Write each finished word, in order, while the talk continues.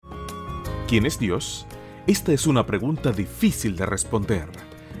¿Quién es Dios? Esta es una pregunta difícil de responder.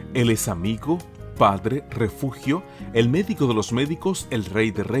 Él es amigo, padre, refugio, el médico de los médicos, el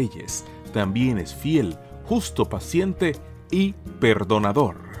rey de reyes. También es fiel, justo, paciente y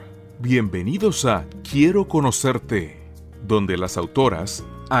perdonador. Bienvenidos a Quiero Conocerte, donde las autoras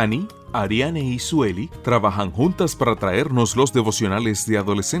Annie, Ariane y Sueli trabajan juntas para traernos los devocionales de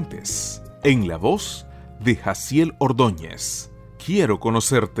adolescentes. En la voz de Jaciel Ordóñez. Quiero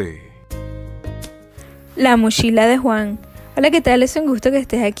conocerte. La mochila de Juan. Hola, ¿qué tal? Es un gusto que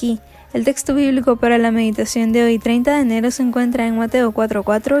estés aquí. El texto bíblico para la meditación de hoy, 30 de enero, se encuentra en Mateo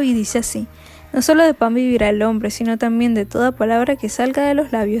 4:4 y dice así: No solo de pan vivirá el hombre, sino también de toda palabra que salga de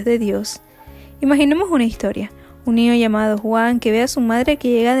los labios de Dios. Imaginemos una historia. Un niño llamado Juan que ve a su madre que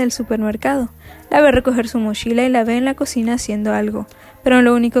llega del supermercado. La ve recoger su mochila y la ve en la cocina haciendo algo, pero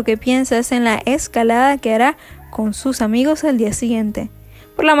lo único que piensa es en la escalada que hará con sus amigos al día siguiente.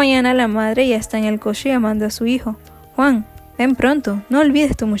 Por la mañana la madre ya está en el coche llamando a su hijo. Juan, ven pronto, no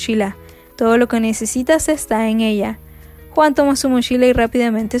olvides tu mochila. Todo lo que necesitas está en ella. Juan toma su mochila y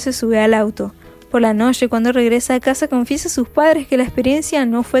rápidamente se sube al auto. Por la noche, cuando regresa a casa, confiesa a sus padres que la experiencia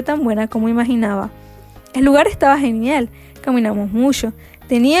no fue tan buena como imaginaba. El lugar estaba genial, caminamos mucho,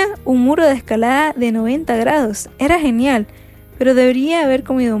 tenía un muro de escalada de 90 grados, era genial, pero debería haber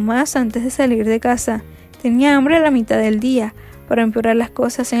comido más antes de salir de casa. Tenía hambre a la mitad del día. Para empeorar las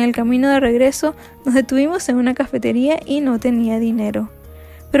cosas, en el camino de regreso nos detuvimos en una cafetería y no tenía dinero.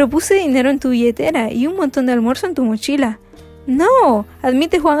 Pero puse dinero en tu billetera y un montón de almuerzo en tu mochila. ¡No!,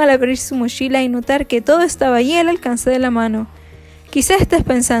 admite Juan al abrir su mochila y notar que todo estaba allí al alcance de la mano. Quizás estés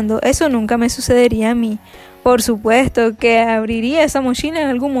pensando, eso nunca me sucedería a mí. Por supuesto que abriría esa mochila en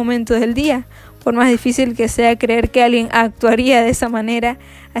algún momento del día. Por más difícil que sea creer que alguien actuaría de esa manera,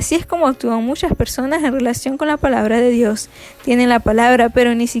 así es como actúan muchas personas en relación con la palabra de Dios. Tienen la palabra,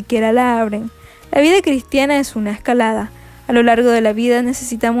 pero ni siquiera la abren. La vida cristiana es una escalada. A lo largo de la vida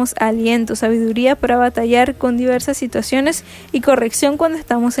necesitamos aliento, sabiduría para batallar con diversas situaciones y corrección cuando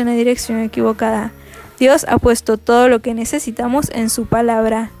estamos en la dirección equivocada. Dios ha puesto todo lo que necesitamos en su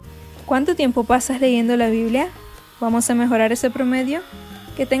palabra. ¿Cuánto tiempo pasas leyendo la Biblia? ¿Vamos a mejorar ese promedio?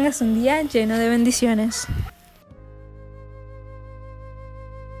 Que tengas un día lleno de bendiciones.